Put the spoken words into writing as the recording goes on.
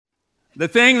The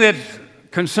thing that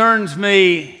concerns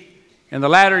me in the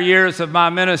latter years of my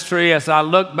ministry, as I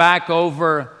look back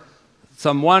over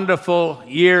some wonderful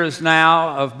years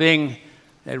now of being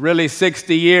really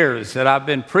 60 years that I've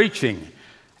been preaching,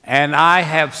 and I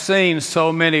have seen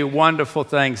so many wonderful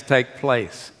things take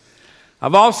place.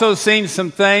 I've also seen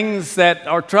some things that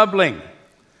are troubling.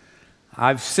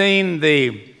 I've seen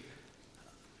the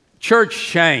church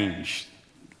change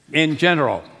in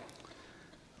general.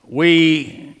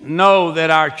 We know that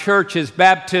our church's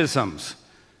baptisms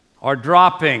are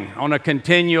dropping on a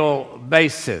continual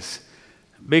basis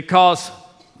because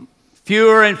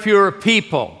fewer and fewer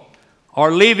people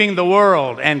are leaving the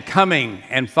world and coming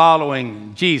and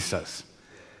following Jesus.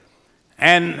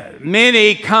 And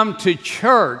many come to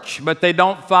church, but they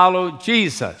don't follow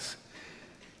Jesus.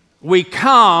 We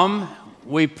come,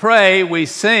 we pray, we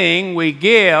sing, we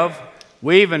give,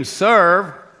 we even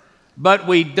serve, but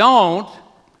we don't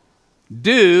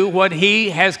do what He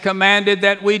has commanded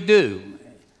that we do.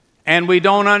 And we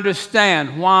don't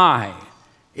understand why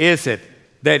is it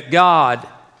that God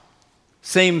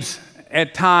seems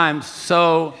at times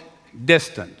so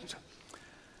distant.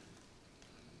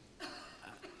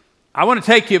 I want to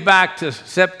take you back to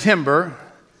September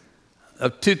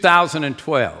of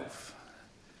 2012.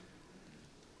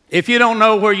 If you don't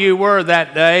know where you were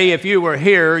that day, if you were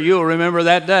here, you'll remember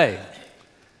that day.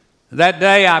 That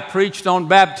day I preached on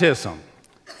baptism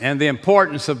and the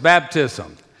importance of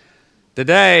baptism.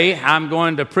 Today I'm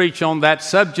going to preach on that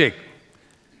subject.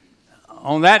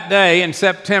 On that day in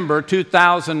September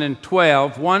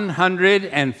 2012,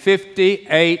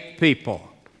 158 people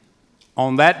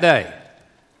on that day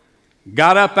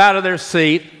got up out of their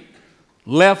seat,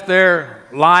 left their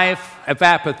life of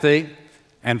apathy,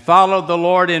 and followed the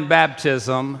Lord in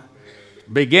baptism,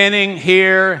 beginning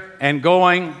here and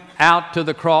going out to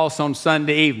the cross on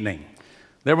Sunday evening.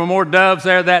 There were more doves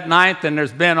there that night than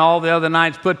there's been all the other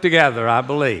nights put together, I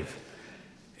believe.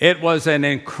 It was an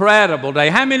incredible day.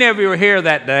 How many of you were here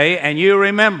that day and you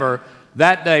remember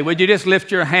that day? Would you just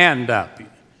lift your hand up?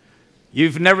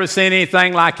 You've never seen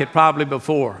anything like it probably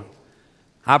before.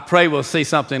 I pray we'll see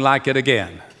something like it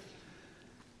again.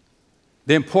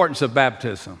 The importance of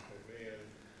baptism. Amen.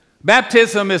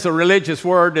 Baptism is a religious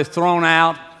word that's thrown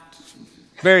out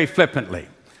very flippantly.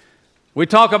 We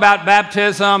talk about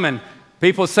baptism and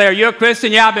people say, "Are you a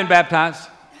Christian?" "Yeah, I've been baptized."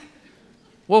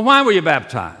 "Well, why were you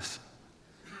baptized?"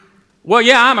 "Well,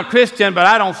 yeah, I'm a Christian, but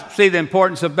I don't see the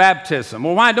importance of baptism."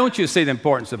 "Well, why don't you see the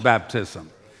importance of baptism?"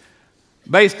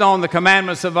 Based on the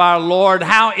commandments of our Lord,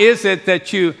 how is it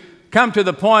that you come to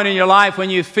the point in your life when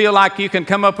you feel like you can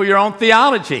come up with your own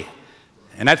theology?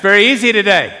 And that's very easy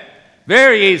today.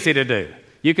 Very easy to do.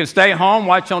 You can stay home,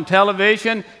 watch on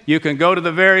television. You can go to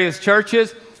the various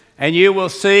churches, and you will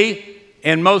see,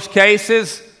 in most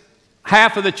cases,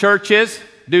 half of the churches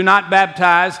do not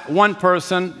baptize one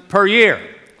person per year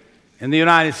in the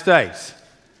United States.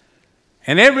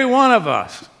 And every one of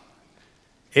us,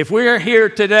 if we are here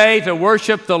today to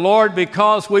worship the Lord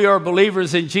because we are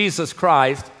believers in Jesus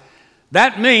Christ,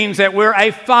 that means that we're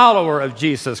a follower of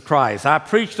Jesus Christ. I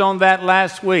preached on that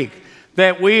last week,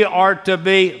 that we are to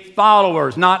be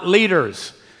followers, not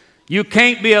leaders. You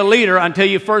can't be a leader until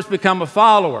you first become a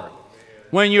follower.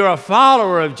 When you're a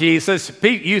follower of Jesus,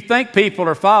 you think people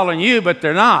are following you, but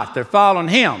they're not. They're following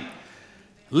Him.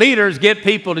 Leaders get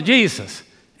people to Jesus,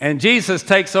 and Jesus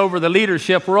takes over the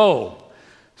leadership role.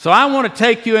 So I want to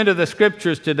take you into the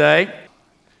Scriptures today.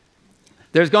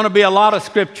 There's going to be a lot of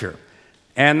Scripture,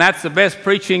 and that's the best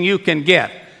preaching you can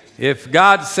get. If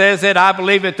God says it, I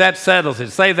believe it, that settles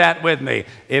it. Say that with me.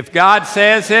 If God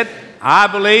says it, I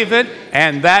believe it,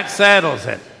 and that settles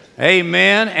it.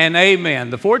 Amen and amen.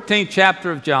 The 14th chapter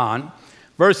of John,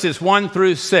 verses 1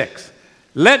 through 6.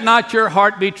 "Let not your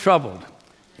heart be troubled.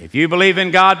 If you believe in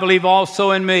God, believe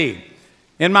also in me.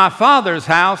 In my Father's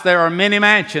house there are many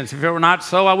mansions. If it were not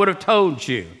so, I would have told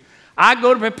you. I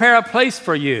go to prepare a place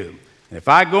for you. If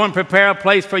I go and prepare a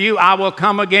place for you, I will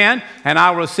come again, and I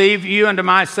will receive you unto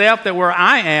myself, that where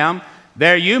I am,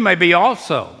 there you may be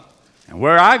also. And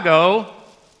where I go,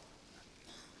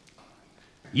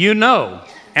 you know,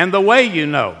 and the way you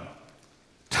know."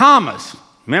 Thomas,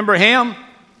 remember him?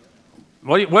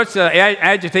 What's the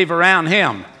adjective around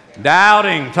him?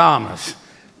 Doubting Thomas.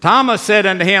 Thomas said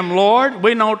unto him, "Lord,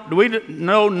 we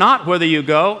know not whither you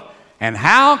go, and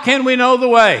how can we know the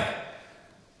way?"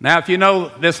 Now, if you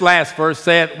know this last verse,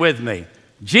 say it with me.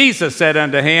 Jesus said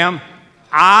unto him,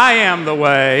 "I am the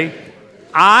way,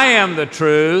 I am the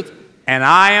truth, and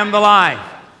I am the life.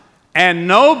 And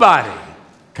nobody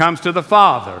comes to the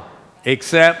Father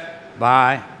except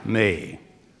by me."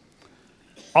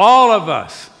 All of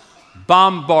us,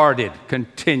 bombarded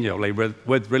continually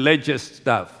with religious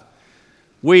stuff.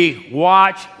 We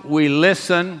watch, we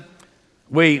listen,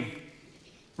 we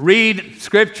read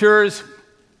scriptures,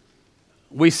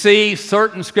 we see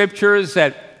certain scriptures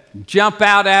that jump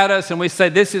out at us and we say,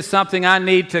 this is something I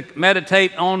need to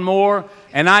meditate on more,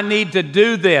 and I need to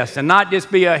do this and not just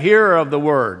be a hearer of the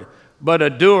word, but a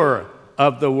doer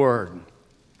of the word.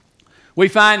 We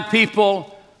find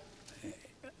people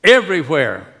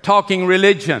everywhere talking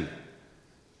religion.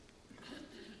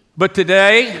 But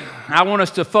today, I want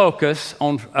us to focus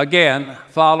on, again,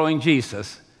 following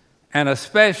Jesus, and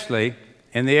especially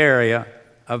in the area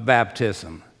of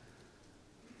baptism.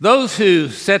 Those who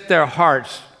set their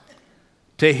hearts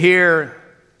to hear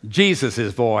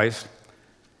Jesus' voice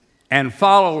and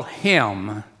follow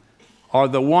him are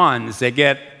the ones that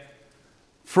get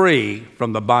free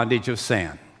from the bondage of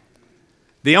sin.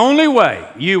 The only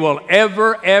way you will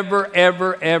ever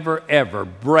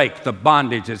break the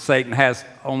bondage that Satan has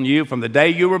on you from the day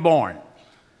you were born,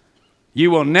 you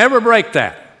will never break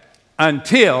that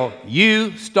until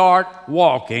you start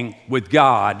walking with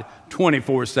God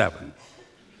 24/7.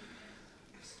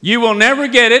 You will never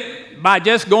get it by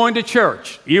just going to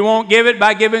church. You won't give it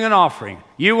by giving an offering.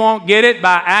 You won't get it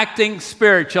by acting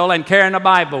spiritual and carrying a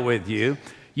Bible with you.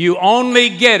 You only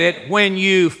get it when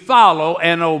you follow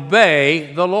and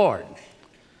obey the Lord.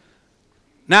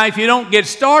 Now, if you don't get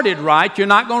started right, you're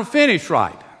not going to finish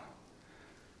right.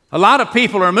 A lot of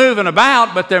people are moving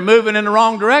about, but they're moving in the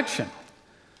wrong direction.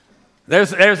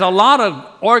 There's a lot of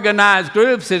organized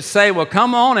groups that say, well,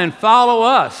 come on and follow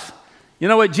us. You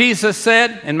know what Jesus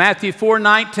said in Matthew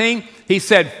 4:19? He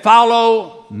said,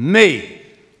 follow me,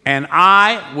 and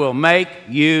I will make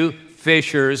you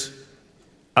fishers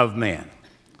of men.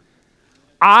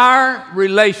 Our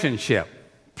relationship,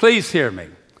 please hear me,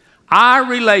 our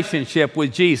relationship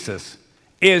with Jesus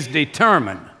is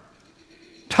determined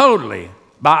totally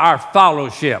by our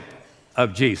fellowship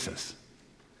of Jesus.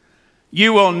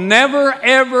 You will never,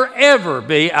 ever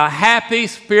be a happy,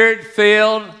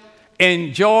 spirit-filled,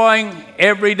 enjoying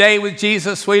every day with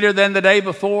Jesus sweeter than the day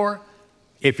before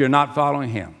if you're not following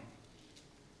him.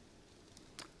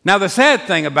 Now, the sad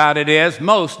thing about it is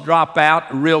most drop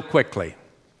out real quickly.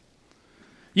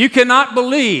 You cannot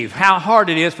believe how hard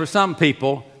it is for some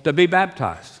people to be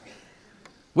baptized.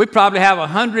 We probably have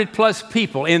 100+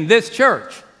 people in this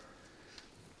church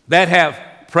that have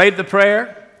prayed the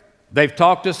prayer, they've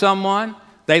talked to someone,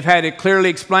 they've had it clearly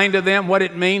explained to them what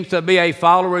it means to be a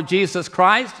follower of Jesus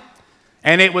Christ,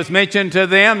 and it was mentioned to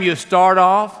them, you start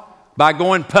off by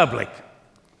going public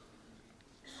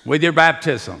with your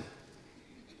baptism.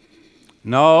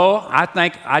 No, I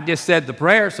think I just said the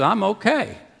prayer, so I'm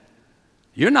okay.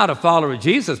 You're not a follower of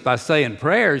Jesus by saying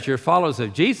prayers. You're followers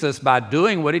of Jesus by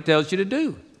doing what he tells you to do.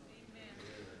 Amen.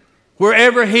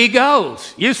 Wherever he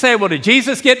goes. You say, well, did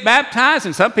Jesus get baptized?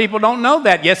 And some people don't know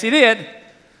that. Yes, he did.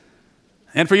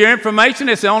 And for your information,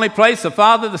 it's the only place the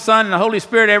Father, the Son, and the Holy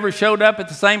Spirit ever showed up at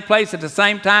the same place at the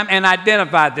same time and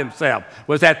identified themselves,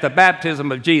 was at the baptism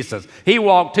of Jesus. He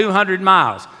walked 200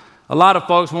 miles. A lot of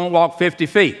folks won't walk 50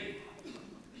 feet.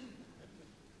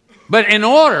 But in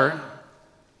order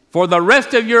for the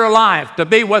rest of your life to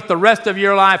be what the rest of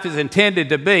your life is intended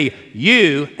to be,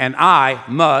 you and I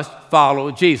must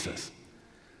follow Jesus.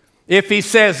 If he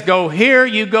says go here,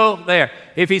 you go there.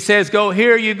 If he says go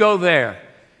here, you go there.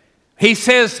 He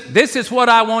says, this is what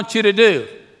I want you to do.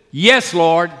 Yes,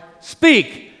 Lord,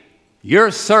 speak. Your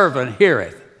servant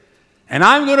heareth. And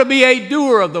I'm going to be a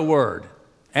doer of the word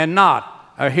and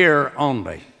not a hearer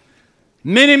only.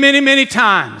 Many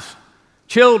times,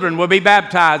 children will be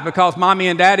baptized because mommy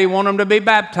and daddy want them to be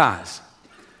baptized.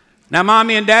 Now,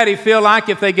 mommy and daddy feel like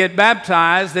if they get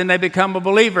baptized, then they become a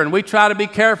believer. And we try to be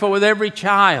careful with every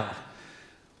child.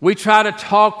 We try to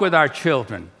talk with our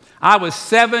children. I was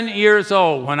 7 years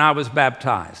old when I was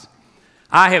baptized.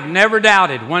 I have never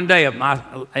doubted one day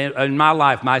in my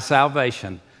life my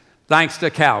salvation, thanks to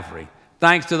Calvary,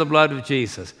 thanks to the blood of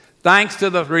Jesus, thanks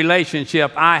to the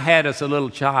relationship I had as a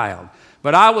little child.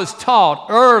 But I was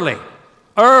taught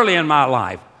early in my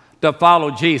life to follow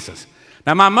Jesus.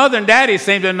 Now, my mother and daddy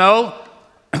seemed to know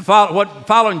what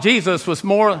following Jesus was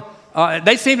more,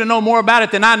 they seemed to know more about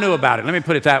it than I knew about it. Let me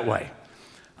put it that way.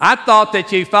 I thought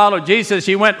that you followed Jesus,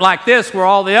 you went like this where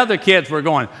all the other kids were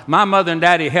going. My mother and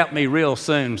daddy helped me real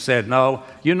soon, said, no,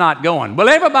 you're not going. Well,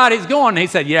 everybody's going. He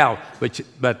said, yeah,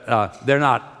 but they're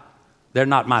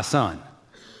not my son.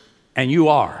 And you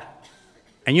are.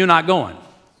 And you're not going.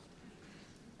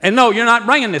 And no, you're not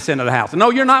bringing this into the house.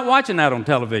 No, you're not watching that on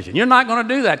television. You're not going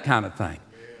to do that kind of thing.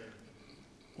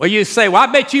 Well, you say, well,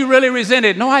 I bet you really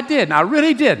resented it. No, I didn't. I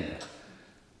really didn't.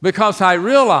 Because I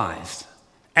realized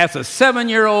as a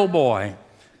 7-year-old boy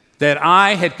that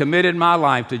I had committed my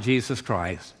life to Jesus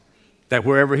Christ, that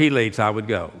wherever he leads, I would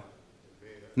go.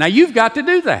 Now, you've got to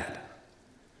do that.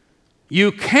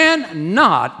 You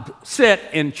cannot sit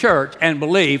in church and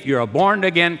believe you're a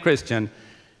born-again Christian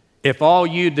if all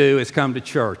you do is come to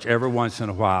church every once in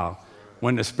a while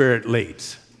when the Spirit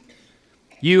leads.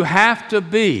 You have to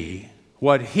be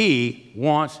what he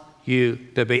wants you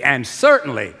to be. And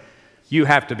certainly, you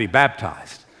have to be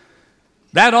baptized.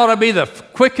 That ought to be the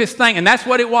quickest thing. And that's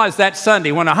what it was that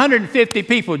Sunday when 150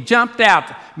 people jumped out.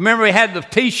 Remember, we had the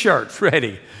T-shirts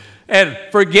ready and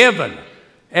forgiven.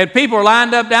 And people were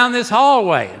lined up down this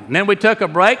hallway. And then we took a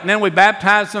break, and then we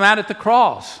baptized them out at the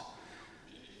cross.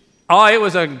 Oh, it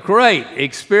was a great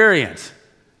experience.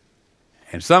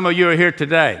 And some of you are here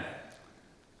today.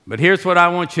 But here's what I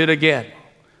want you to get.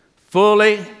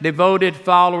 Fully devoted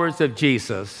followers of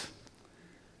Jesus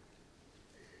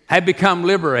have become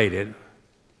liberated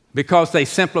because they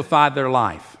simplified their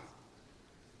life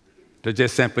to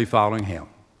just simply following him.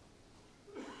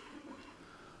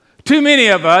 Too many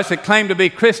of us that claim to be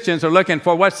Christians are looking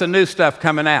for what's the new stuff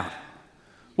coming out.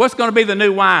 What's going to be the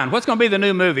new wine? What's going to be the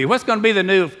new movie? What's going to be the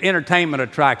new entertainment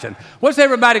attraction? What's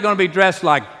everybody going to be dressed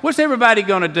like? What's everybody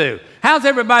going to do? How's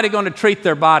everybody going to treat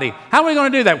their body? How are we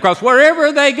going to do that? Because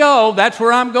wherever they go, that's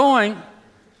where I'm going.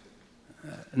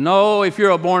 No, if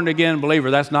you're a born-again believer,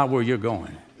 that's not where you're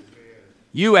going.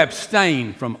 You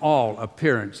abstain from all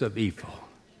appearance of evil.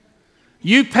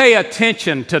 You pay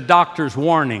attention to doctors'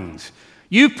 warnings.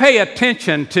 You pay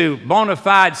attention to bona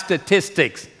fide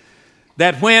statistics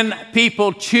that when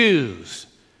people choose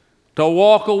to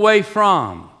walk away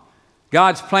from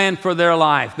God's plan for their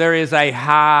life, there is a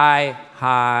high,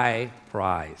 high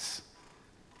price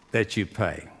that you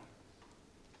pay.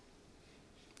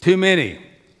 Too many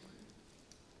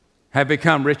have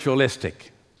become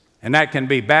ritualistic, and that can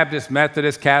be Baptist,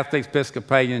 Methodist, Catholics,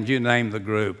 Episcopalians, you name the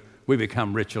group. We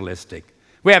become ritualistic.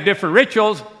 We have different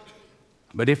rituals,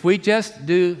 but if we just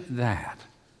do that.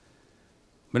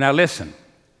 But now listen.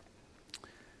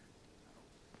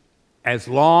 As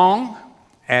long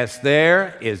as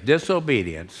there is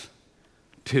disobedience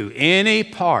to any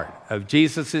part of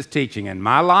Jesus' teaching in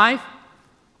my life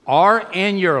or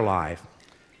in your life,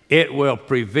 it will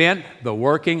prevent the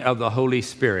working of the Holy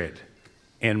Spirit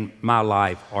in my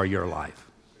life or your life.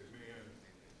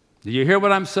 Do you hear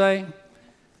what I'm saying?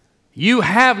 You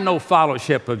have no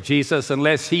fellowship of Jesus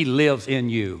unless he lives in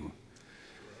you.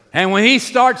 And when he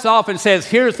starts off and says,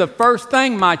 here's the first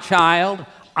thing, my child,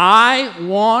 I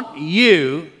want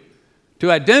you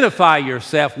to identify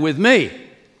yourself with me.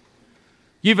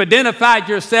 You've identified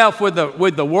yourself with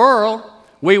the world.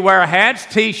 We wear hats,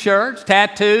 T-shirts,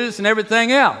 tattoos, and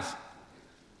everything else.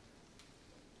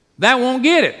 That won't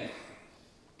get it.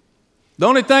 The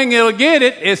only thing that'll get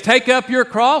it is take up your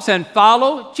cross and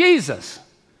follow Jesus.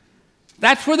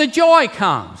 That's where the joy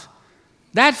comes.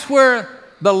 That's where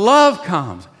the love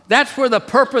comes. That's where the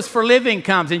purpose for living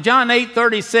comes. And John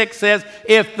 8:36 says,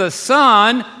 if the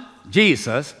Son,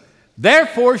 Jesus,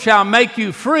 therefore shall make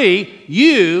you free,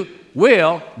 you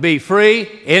will be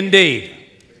free indeed.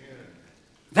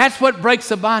 That's what breaks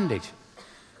the bondage.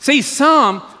 See,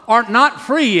 some are not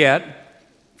free yet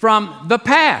from the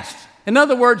past. In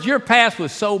other words, your past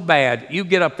was so bad, you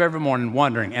get up every morning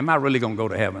wondering, am I really going to go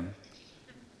to heaven?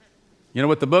 You know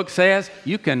what the book says?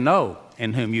 You can know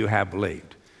in whom you have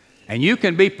believed. And you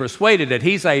can be persuaded that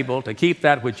he's able to keep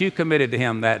that which you committed to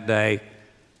him that day.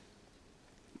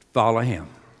 Follow him.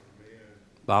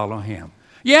 Follow him.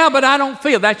 Yeah, but I don't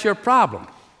feel. That's your problem.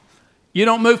 You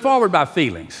don't move forward by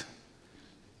feelings.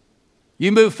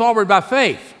 You move forward by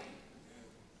faith.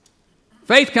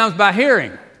 Faith comes by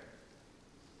hearing.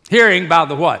 Hearing by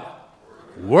the what?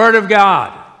 Word of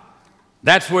God.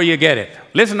 That's where you get it.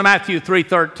 Listen to Matthew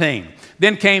 3:13.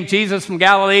 Then came Jesus from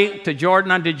Galilee to Jordan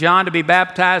unto John to be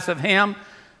baptized of him.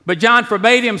 But John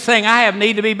forbade him, saying, I have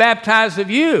need to be baptized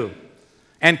of you.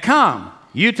 And come,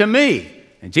 you to me.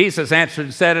 And Jesus answered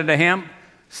and said unto him,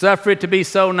 suffer it to be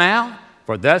so now,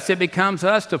 for thus it becomes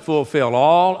us to fulfill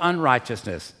all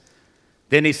unrighteousness.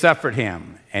 Then he suffered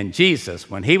him. And Jesus,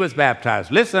 when he was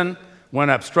baptized, listen, went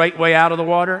up straightway out of the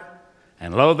water.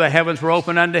 And lo, the heavens were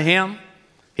opened unto him.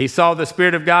 He saw the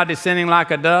Spirit of God descending like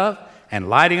a dove and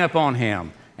lighting upon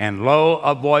him. And lo,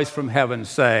 a voice from heaven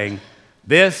saying,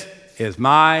 this is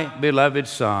my beloved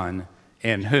Son,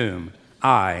 in whom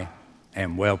I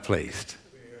am well pleased.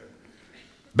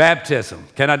 Baptism.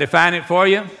 Can I define it for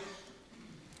you?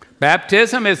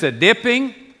 Baptism is a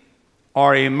dipping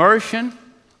or immersion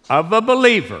of a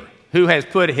believer who has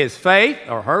put his faith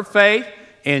or her faith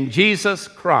in Jesus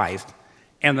Christ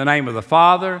in the name of the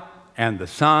Father and the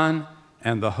Son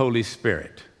and the Holy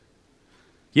Spirit.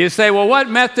 You say, well, what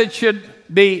method should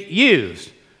be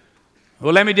used?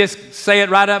 Well, let me just say it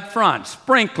right up front.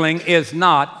 Sprinkling is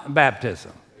not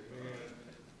baptism.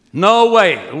 No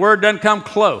way. The word doesn't come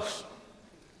close.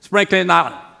 Sprinkling is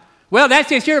not. Well, that's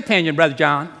just your opinion, Brother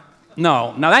John.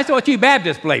 No, that's what you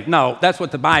Baptists believe. No, that's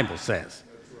what the Bible says.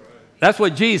 That's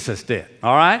what Jesus did,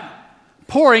 all right?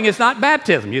 Pouring is not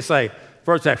baptism. You say,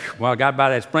 first, well, I got by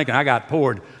that sprinkling, I got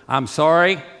poured. I'm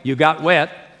sorry, you got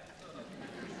wet.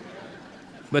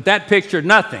 But that pictured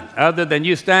nothing other than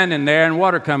you standing there and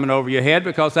water coming over your head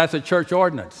because that's a church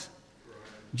ordinance.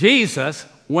 Jesus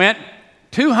went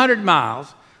 200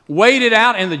 miles, waded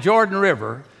out in the Jordan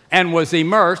River, and was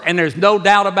immersed, and there's no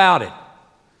doubt about it.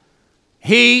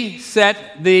 He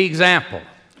set the example.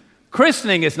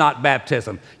 Christening is not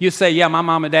baptism. You say, yeah, my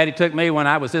mom and daddy took me when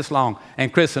I was this long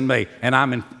and christened me, and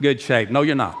I'm in good shape. No,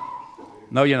 you're not.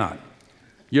 No, you're not.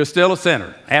 You're still a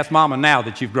sinner. Ask mama now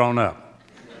that you've grown up.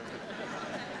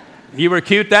 You were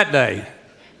cute that day.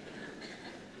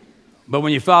 But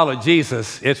when you follow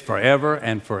Jesus, it's forever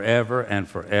and forever and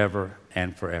forever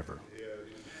and forever.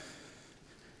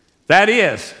 That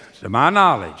is, to my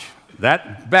knowledge,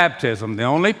 that baptism, the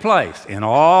only place in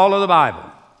all of the Bible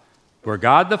where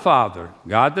God the Father,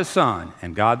 God the Son,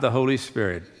 and God the Holy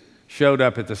Spirit showed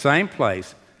up at the same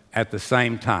place at the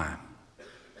same time.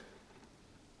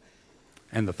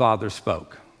 And the Father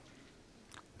spoke,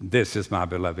 "This is my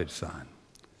beloved Son."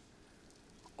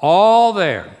 All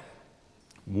there,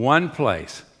 one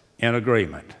place in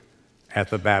agreement at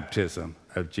the baptism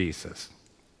of Jesus.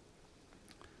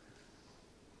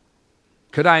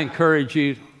 Could I encourage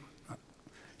you,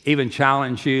 even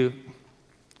challenge you?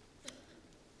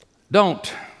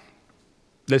 Don't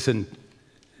listen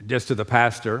just to the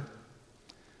pastor.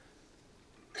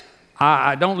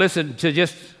 I don't listen to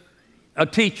just a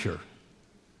teacher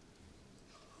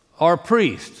or a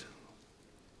priest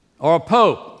or a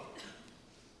pope.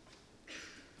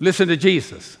 Listen to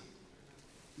Jesus,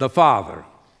 the Father.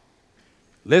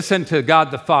 Listen to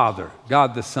God the Father,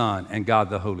 God the Son, and God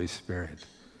the Holy Spirit.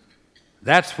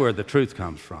 That's where the truth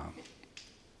comes from.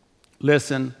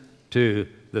 Listen to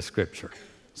the Scripture.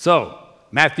 So,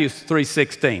 Matthew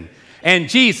 3:16. And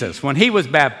Jesus, when he was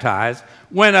baptized,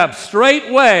 went up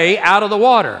straightway out of the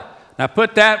water. Now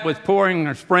put that with pouring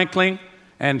or sprinkling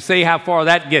and see how far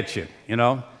that gets you, you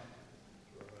know.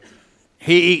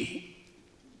 He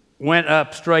went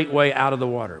up straightway out of the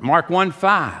water. Mark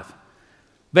 1:5.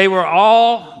 They were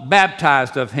all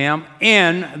baptized of him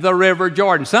in the river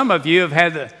Jordan. Some of you have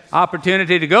had the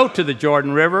opportunity to go to the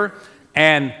Jordan River,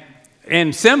 and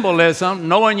in symbolism,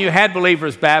 knowing you had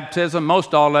believers' baptism,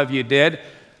 most all of you did,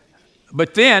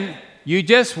 but then you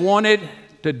just wanted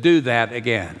to do that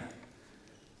again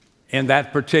in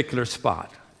that particular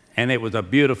spot. And it was a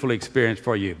beautiful experience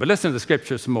for you. But listen to the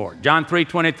Scripture some more. John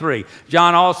 3:23.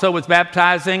 John also was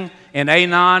baptizing in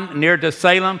Aenon near to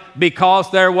Salem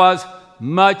because there was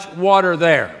much water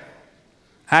there.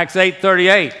 Acts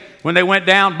 8:38. When they went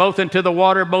down both into the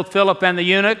water, both Philip and the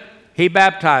eunuch, he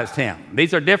baptized him.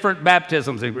 These are different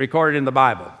baptisms recorded in the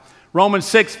Bible. Romans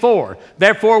 6:4.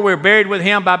 Therefore we're buried with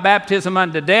him by baptism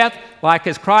unto death, like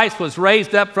as Christ was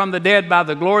raised up from the dead by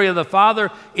the glory of the Father,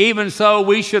 even so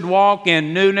we should walk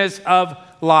in newness of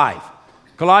life.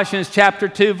 Colossians chapter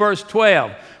 2, verse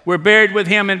 12. We're buried with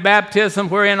him in baptism,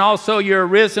 wherein also you're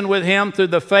risen with him through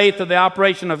the faith of the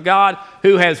operation of God,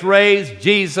 who has raised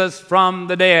Jesus from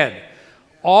the dead.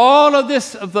 All of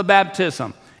this of the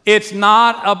baptism, it's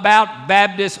not about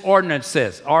Baptist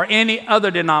ordinances or any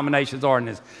other denomination's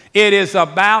ordinance. It is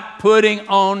about putting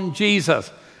on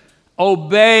Jesus,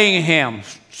 obeying him,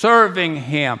 serving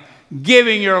him,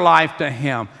 giving your life to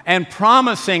him, and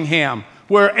promising him,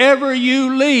 wherever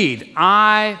you lead,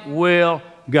 I will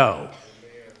go.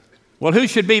 Well, who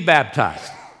should be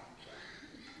baptized?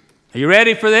 Are you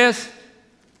ready for this?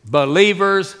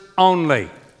 Believers only.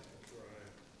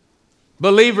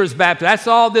 Believers baptized. That's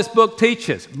all this book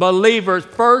teaches. Believers,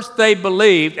 first they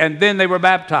believed and then they were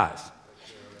baptized.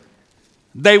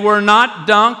 They were not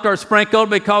dunked or sprinkled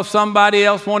because somebody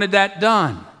else wanted that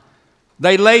done.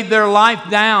 They laid their life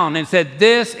down and said,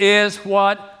 this is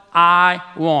what I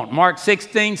want. Mark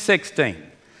 16:16.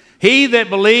 He that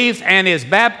believes and is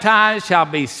baptized shall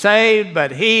be saved,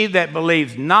 but he that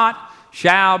believes not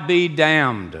shall be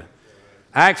damned.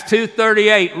 Acts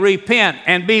 2:38, repent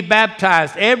and be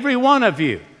baptized, every one of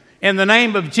you, in the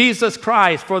name of Jesus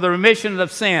Christ for the remission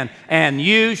of sin, and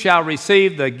you shall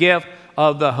receive the gift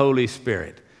of the Holy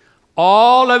Spirit.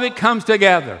 All of it comes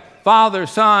together. Father,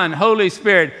 Son, Holy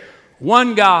Spirit,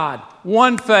 one God,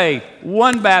 one faith,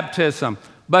 one baptism,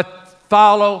 but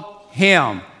follow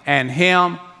him and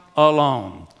him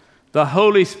alone. the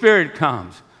Holy Spirit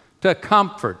comes to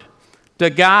comfort, to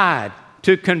guide,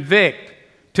 to convict,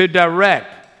 to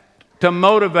direct, to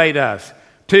motivate us,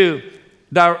 to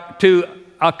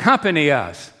accompany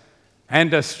us,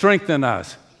 and to strengthen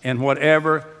us in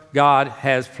whatever God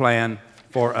has planned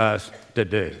for us to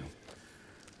do.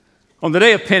 On the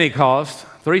day of Pentecost,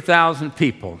 3,000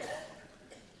 people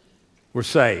were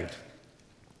saved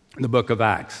in the book of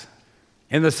Acts.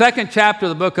 In the second chapter of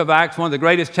the book of Acts, one of the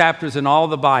greatest chapters in all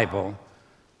the Bible,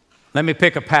 let me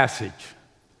pick a passage.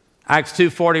 Acts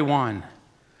 2:41.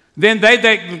 Then they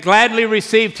that gladly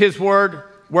received his word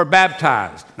were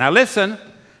baptized. Now listen,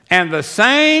 and the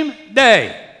same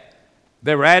day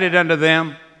there were added unto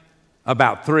them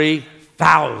about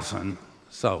 3,000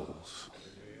 souls.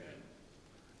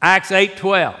 Acts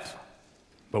 8:12.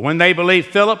 But when they believed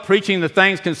Philip, preaching the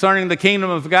things concerning the kingdom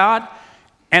of God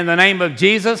and the name of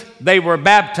Jesus, they were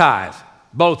baptized,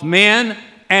 both men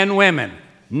and women,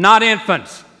 not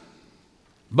infants,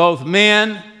 both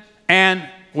men and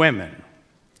women.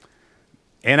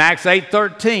 In Acts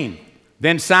 8:13,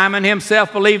 then Simon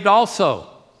himself believed also,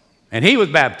 and he was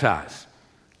baptized.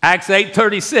 Acts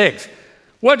 8:36,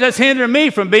 what does hinder me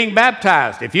from being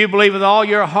baptized? If you believe with all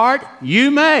your heart,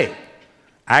 you may.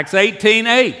 Acts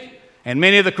 18:8, and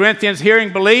many of the Corinthians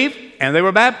hearing believed, and they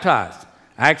were baptized.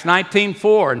 Acts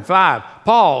 19:4 and 5,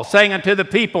 Paul saying unto the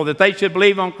people that they should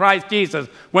believe on Christ Jesus.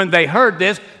 When they heard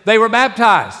this, they were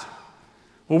baptized.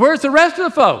 Well, where's the rest of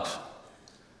the folks?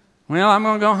 Well, I'm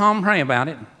going to go home and pray about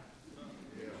it.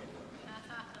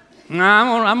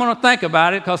 I'm going to think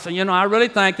about it because, I really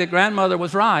think that grandmother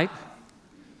was right.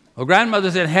 Well,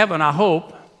 grandmother's in heaven, I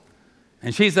hope,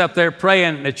 and she's up there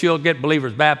praying that you'll get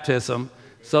believer's baptism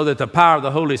so that the power of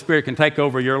the Holy Spirit can take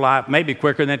over your life, maybe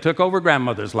quicker than it took over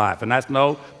grandmother's life. And that's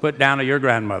no put down to your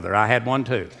grandmother. I had one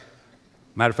too.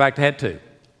 Matter of fact, I had two.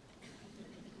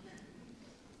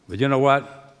 But you know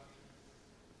what?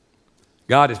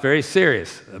 God is very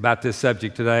serious about this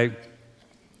subject today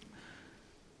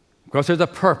because there's a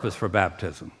purpose for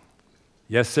baptism.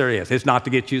 Yes, there is. It's not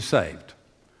to get you saved.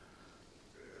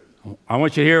 I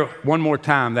want you to hear one more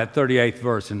time that 38th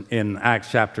verse in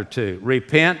Acts chapter 2.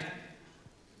 Repent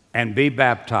and be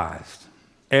baptized,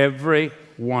 every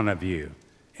one of you,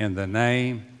 in the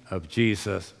name of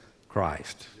Jesus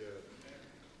Christ.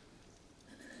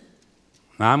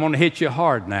 Now, I'm going to hit you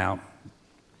hard now,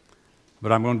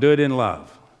 but I'm going to do it in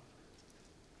love.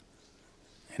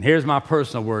 And here's my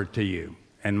personal word to you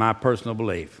and my personal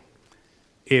belief.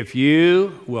 If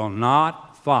you will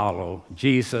not follow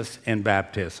Jesus in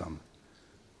baptism,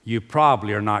 you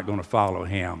probably are not going to follow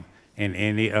him in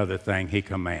any other thing he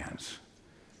commands.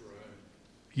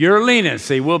 Your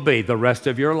leniency will be the rest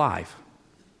of your life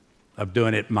of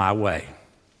doing it my way.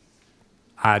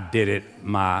 I did it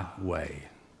my way.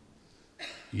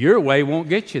 Your way won't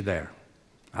get you there.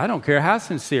 I don't care how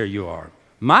sincere you are.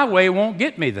 My way won't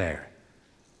get me there.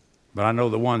 But I know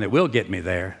the one that will get me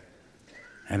there.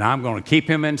 And I'm going to keep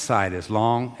him in sight as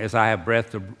long as I have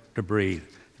breath to breathe,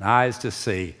 and eyes to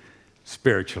see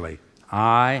spiritually.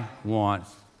 I want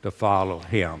to follow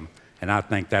him. And I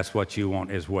think that's what you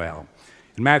want as well.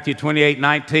 In Matthew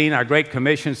 28:19, our Great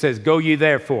Commission says, go ye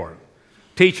therefore,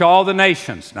 teach all the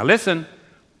nations. Now listen,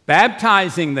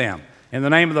 baptizing them in the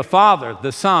name of the Father,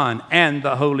 the Son, and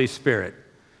the Holy Spirit.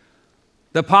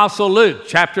 The Apostle Luke,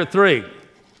 chapter 3.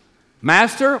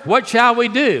 Master, what shall we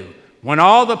do? When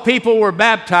all the people were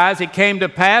baptized, it came to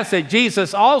pass that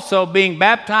Jesus also, being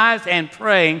baptized and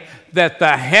praying, that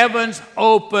the heavens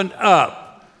opened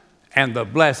up and the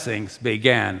blessings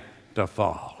began to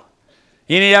fall.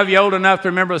 Any of you old enough to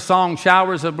remember the song,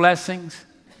 Showers of Blessings?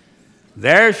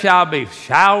 There shall be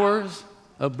showers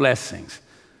of blessings.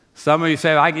 Some of you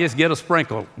say, I can just get a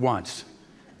sprinkle once.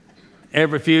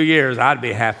 Every few years, I'd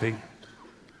be happy.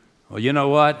 Well, you know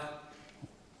what?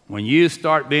 When you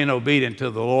start being obedient to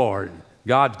the Lord,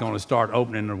 God's going to start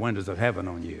opening the windows of heaven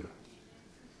on you.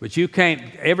 But you can't,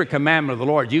 every commandment of the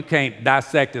Lord, you can't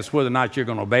dissect this whether or not you're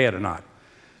going to obey it or not.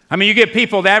 I mean, you get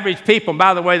people, the average people, and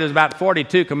by the way, there's about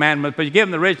 42 commandments, but you give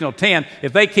them the original 10,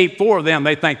 if they keep 4 of them,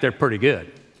 they think they're pretty good.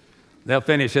 They'll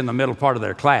finish in the middle part of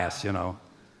their class,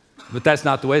 But that's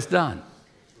not the way it's done.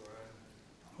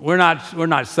 We're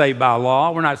not saved by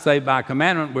law. We're not saved by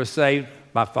commandment. We're saved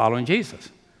by following Jesus.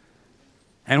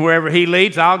 And wherever he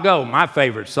leads, I'll go. My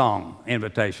favorite song,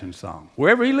 invitation song.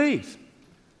 Wherever he leads.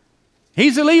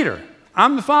 He's the leader.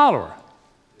 I'm the follower.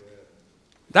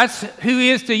 That's who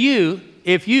he is to you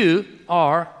if you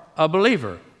are a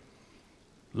believer.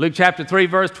 Luke chapter 3,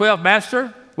 verse 12,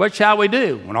 Master, what shall we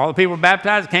do? When all the people were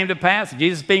baptized, it came to pass,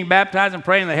 Jesus being baptized and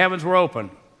praying, the heavens were opened.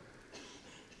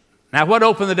 Now, what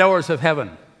opened the doors of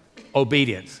heaven?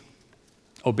 Obedience.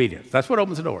 Obedience. That's what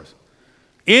opens the doors.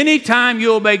 Anytime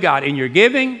you obey God in your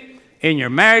giving, in your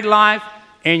married life,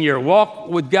 in your walk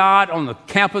with God on the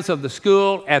campus of the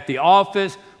school, at the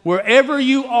office, wherever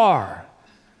you are,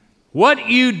 what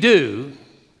you do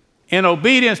in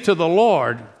obedience to the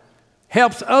Lord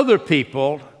helps other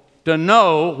people to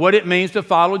know what it means to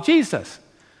follow Jesus.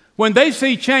 When they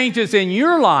see changes in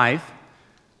your life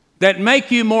that make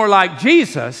you more like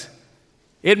Jesus,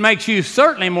 it makes you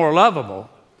certainly more lovable,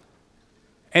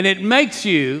 and it makes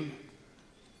you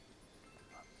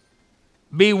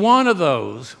be one of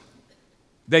those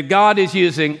that God is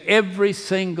using every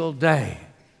single day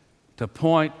to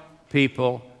point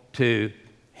people to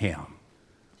Him.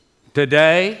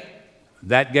 Today,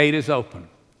 that gate is open.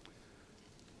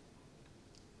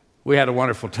 We had a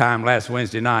wonderful time last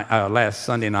Sunday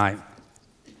night.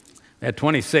 We had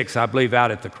 26, I believe,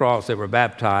 out at the cross that were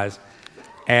baptized,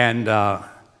 and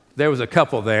there was a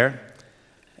couple there,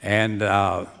 and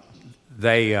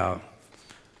they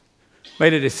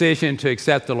made a decision to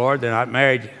accept the Lord. They're not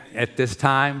married at this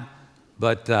time,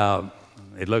 but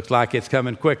it looks like it's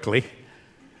coming quickly.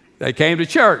 They came to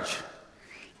church,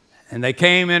 and they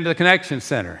came into the Connection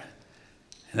Center,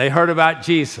 and they heard about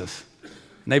Jesus,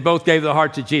 and they both gave their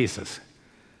heart to Jesus.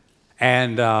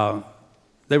 And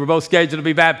they were both scheduled to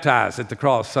be baptized at the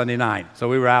cross Sunday night. So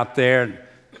we were out there, and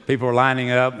people were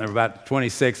lining up, and there were about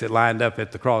 26 that lined up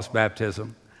at the cross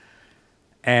baptism.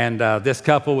 And this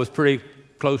couple was pretty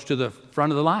close to the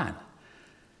front of the line.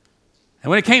 And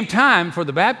when it came time for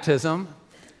the baptism,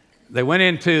 they went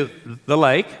into the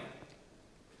lake.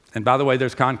 And by the way,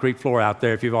 there's concrete floor out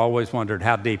there if you've always wondered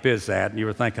how deep is that, and you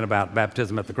were thinking about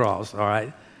baptism at the cross, all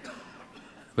right?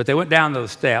 But they went down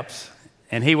those steps,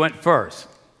 and he went first,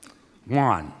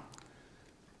 Juan.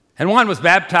 And Juan was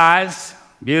baptized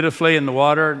beautifully in the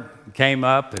water, came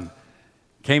up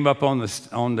on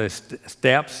the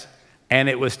steps, and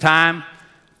it was time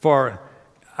for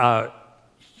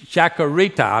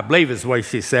Chacarita, I believe is the way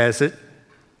she says it.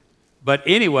 But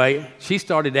anyway, she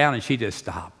started down and she just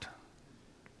stopped.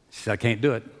 She said, I can't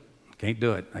do it. I can't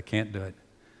do it. I can't do it.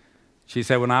 She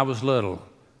said, when I was little,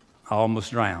 I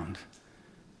almost drowned.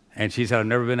 And she said, I've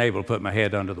never been able to put my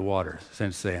head under the water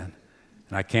since then.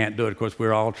 And I can't do it. Of course,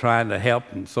 we're all trying to help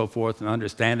and so forth and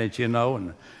understand it,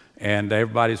 and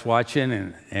everybody's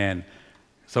watching. And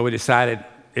so we decided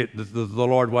the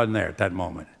Lord wasn't there at that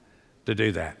moment to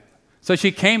do that. So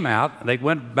she came out. They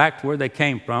went back to where they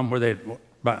came from,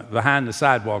 behind the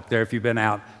sidewalk there, if you've been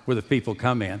out, where the people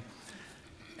come in.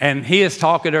 And he is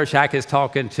talking to her, Shaq is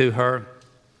talking to her,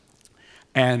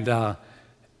 and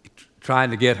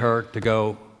trying to get her to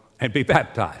go and be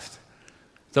baptized.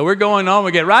 So we're going on,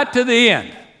 we get right to the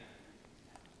end.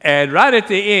 And right at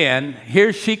the end,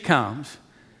 here she comes,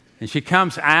 and she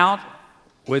comes out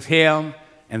with him,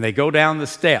 and they go down the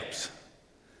steps.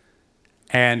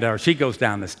 Or she goes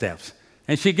down the steps.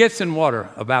 And she gets in water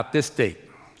about this deep.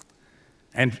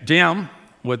 And Jim,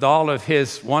 with all of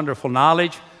his wonderful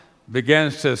knowledge,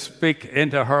 begins to speak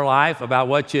into her life about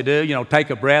what you do. Take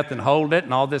a breath and hold it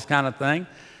and all this kind of thing.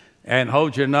 And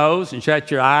hold your nose and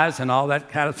shut your eyes and all that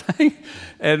kind of thing.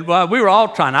 And we were all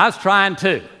trying. I was trying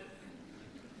too.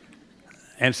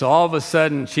 And so all of a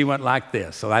sudden, she went like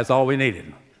this. So that's all we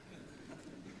needed.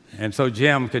 And so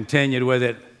Jim continued with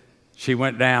it. She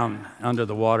went down under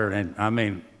the water,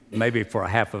 and maybe for a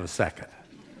half of a second.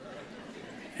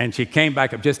 And she came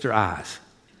back up, just her eyes.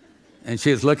 And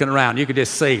she was looking around. You could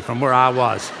just see from where I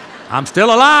was, I'm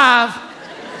still alive.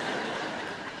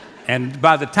 And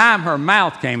by the time her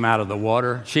mouth came out of the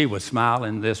water, she was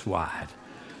smiling this wide.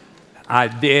 I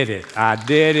did it. I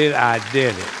did it. I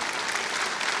did it.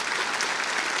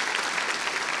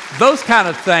 Those kind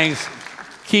of things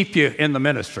keep you in the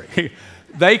ministry.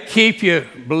 They keep you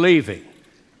believing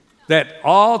that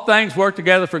all things work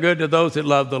together for good to those that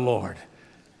love the Lord.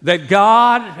 That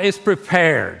God is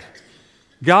prepared.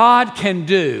 God can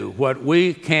do what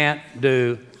we can't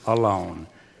do alone.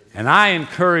 And I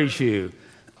encourage you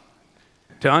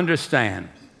to understand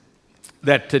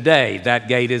that today that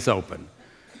gate is open.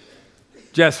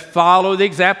 Just follow the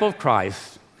example of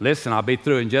Christ. Listen, I'll be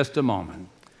through in just a moment.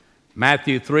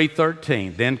 Matthew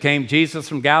 3:13. Then came Jesus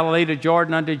from Galilee to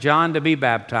Jordan unto John to be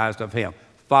baptized of him.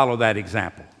 Follow that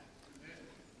example.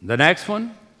 The next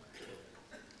one,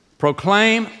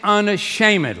 proclaim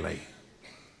unashamedly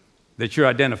that you're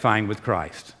identifying with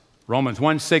Christ. Romans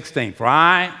 1:16. For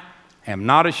I am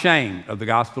not ashamed of the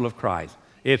gospel of Christ.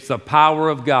 It's the power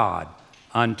of God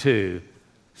unto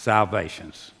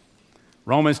salvation.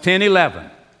 Romans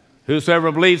 10:11.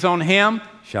 Whosoever believes on him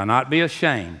shall not be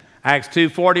ashamed. Acts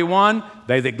 2:41,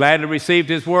 they that gladly received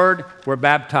his word were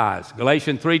baptized.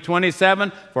 Galatians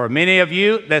 3:27, for many of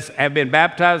you that have been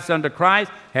baptized unto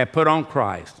Christ have put on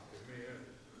Christ.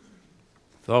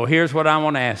 So here's what I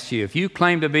want to ask you. If you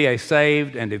claim to be a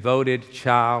saved and devoted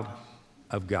child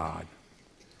of God,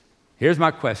 here's my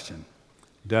question.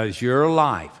 Does your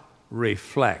life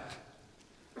reflect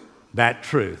that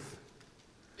truth,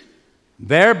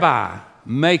 thereby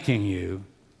making you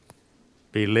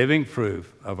be living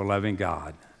proof of a loving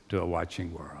God to a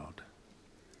watching world?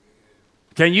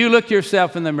 Can you look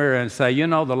yourself in the mirror and say, you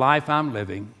know, the life I'm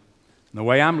living, the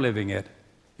way I'm living it,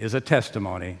 is a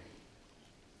testimony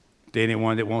to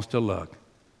anyone that wants to look,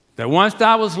 that once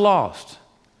I was lost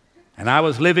and I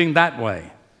was living that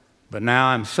way, but now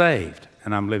I'm saved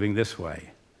and I'm living this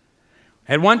way.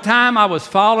 At one time I was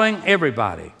following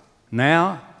everybody.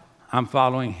 Now I'm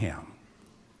following him.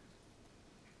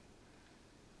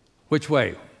 Which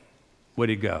way would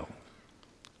he go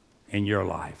in your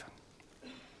life?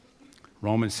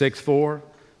 Romans 6:4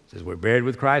 says we're buried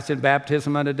with Christ in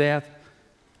baptism unto death,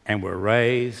 and we're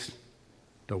raised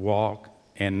to walk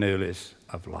in newness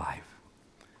of life.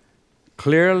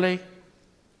 Clearly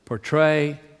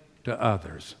portray to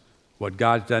others what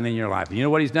God's done in your life. And you know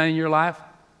what he's done in your life?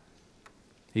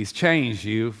 He's changed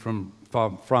you from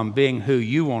being who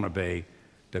you want to be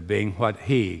to being what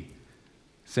he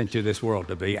sent you this world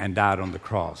to be and died on the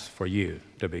cross for you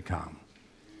to become.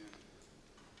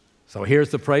 So here's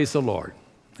the praise the Lord,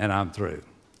 and I'm through.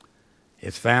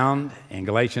 It's found in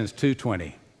Galatians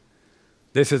 2:20.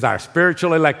 This is our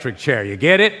spiritual electric chair. You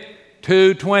get it?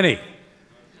 2:20.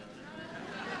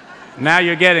 Now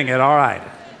you're getting it, all right.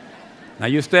 Now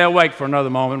you stay awake for another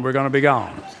moment. We're going to be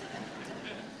gone.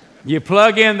 You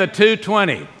plug in the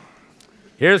 2:20.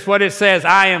 Here's what it says.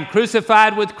 I am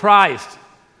crucified with Christ.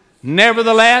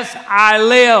 Nevertheless, I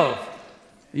live.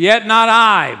 Yet not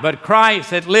I, but Christ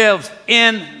that lives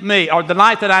in me. Or the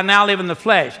life that I now live in the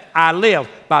flesh, I live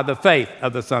by the faith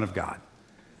of the Son of God.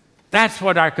 That's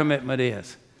what our commitment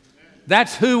is.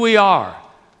 That's who we are.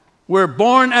 We're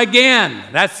born again.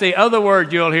 That's the other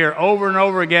word you'll hear over and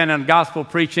over again in gospel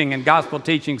preaching and gospel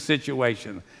teaching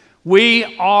situations.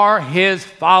 We are his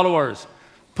followers.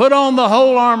 Put on the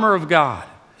whole armor of God.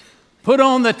 Put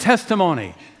on the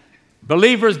testimony.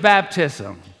 Believer's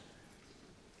baptism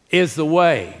is the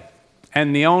way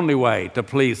and the only way to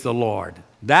please the Lord.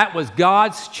 That was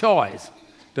God's choice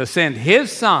to send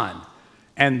his Son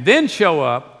and then show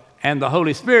up, and the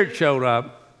Holy Spirit showed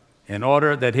up in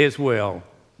order that his will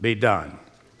be done.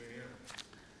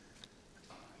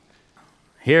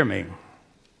 Hear me.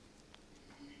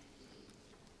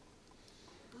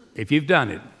 If you've done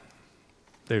it,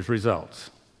 there's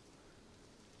results.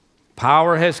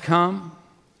 Power has come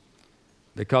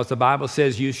because the Bible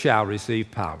says you shall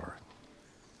receive power.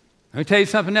 Let me tell you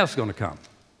something else is going to come.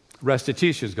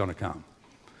 Restitution is going to come.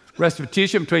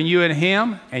 Restitution between you and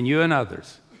him and you and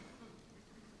others.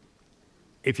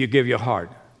 If you give your heart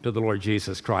to the Lord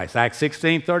Jesus Christ. Acts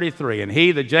 16:33. And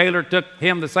he, the jailer, took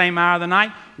him the same hour of the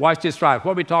night, washed his stripes.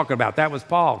 What are we talking about? That was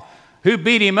Paul. Who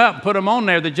beat him up and put him on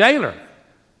there? The jailer.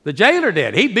 The jailer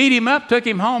did. He beat him up, took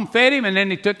him home, fed him, and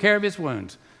then he took care of his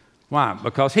wounds. Why?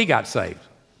 Because he got saved.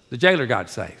 The jailer got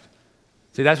saved.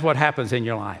 See, that's what happens in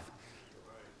your life.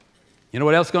 You know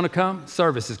what else is going to come?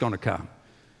 Service is going to come.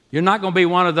 You're not going to be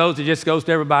one of those that just goes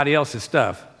to everybody else's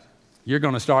stuff. You're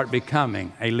going to start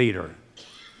becoming a leader.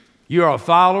 You are a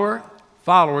follower.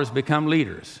 Followers become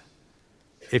leaders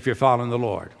if you're following the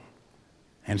Lord.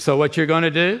 And so what you're going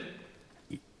to do,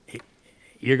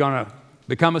 you're going to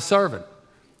become a servant.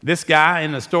 This guy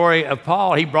in the story of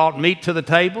Paul, he brought meat to the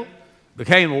table,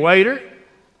 became a waiter,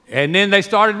 and then they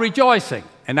started rejoicing.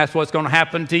 And that's what's going to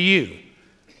happen to you.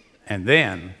 And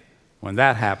then, when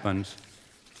that happens,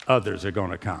 others are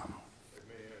going to come.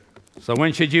 So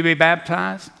when should you be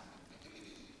baptized?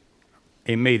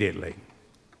 Immediately.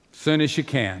 As soon as you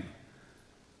can.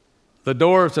 The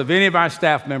doors of any of our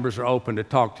staff members are open to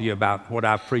talk to you about what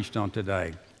I've preached on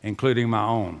today, including my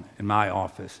own in my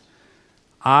office.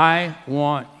 I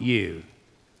want you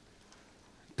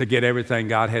to get everything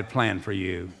God had planned for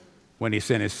you when he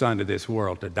sent his Son to this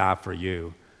world to die for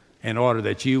you, in order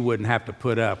that you wouldn't have to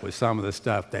put up with some of the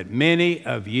stuff that many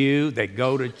of you that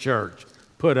go to church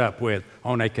put up with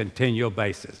on a continual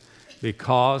basis,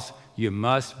 because you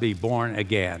must be born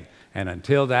again. And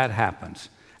until that happens,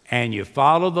 and you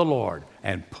follow the Lord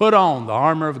and put on the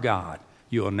armor of God,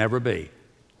 you will never be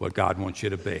what God wants you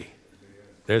to be.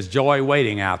 There's joy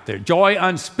waiting out there. Joy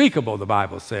unspeakable, the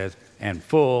Bible says, and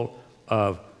full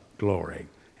of glory.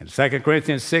 And 2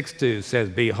 Corinthians 6:2 says,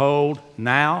 behold,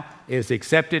 now is the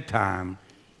accepted time.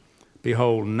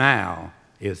 Behold, now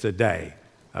is the day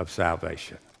of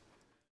salvation.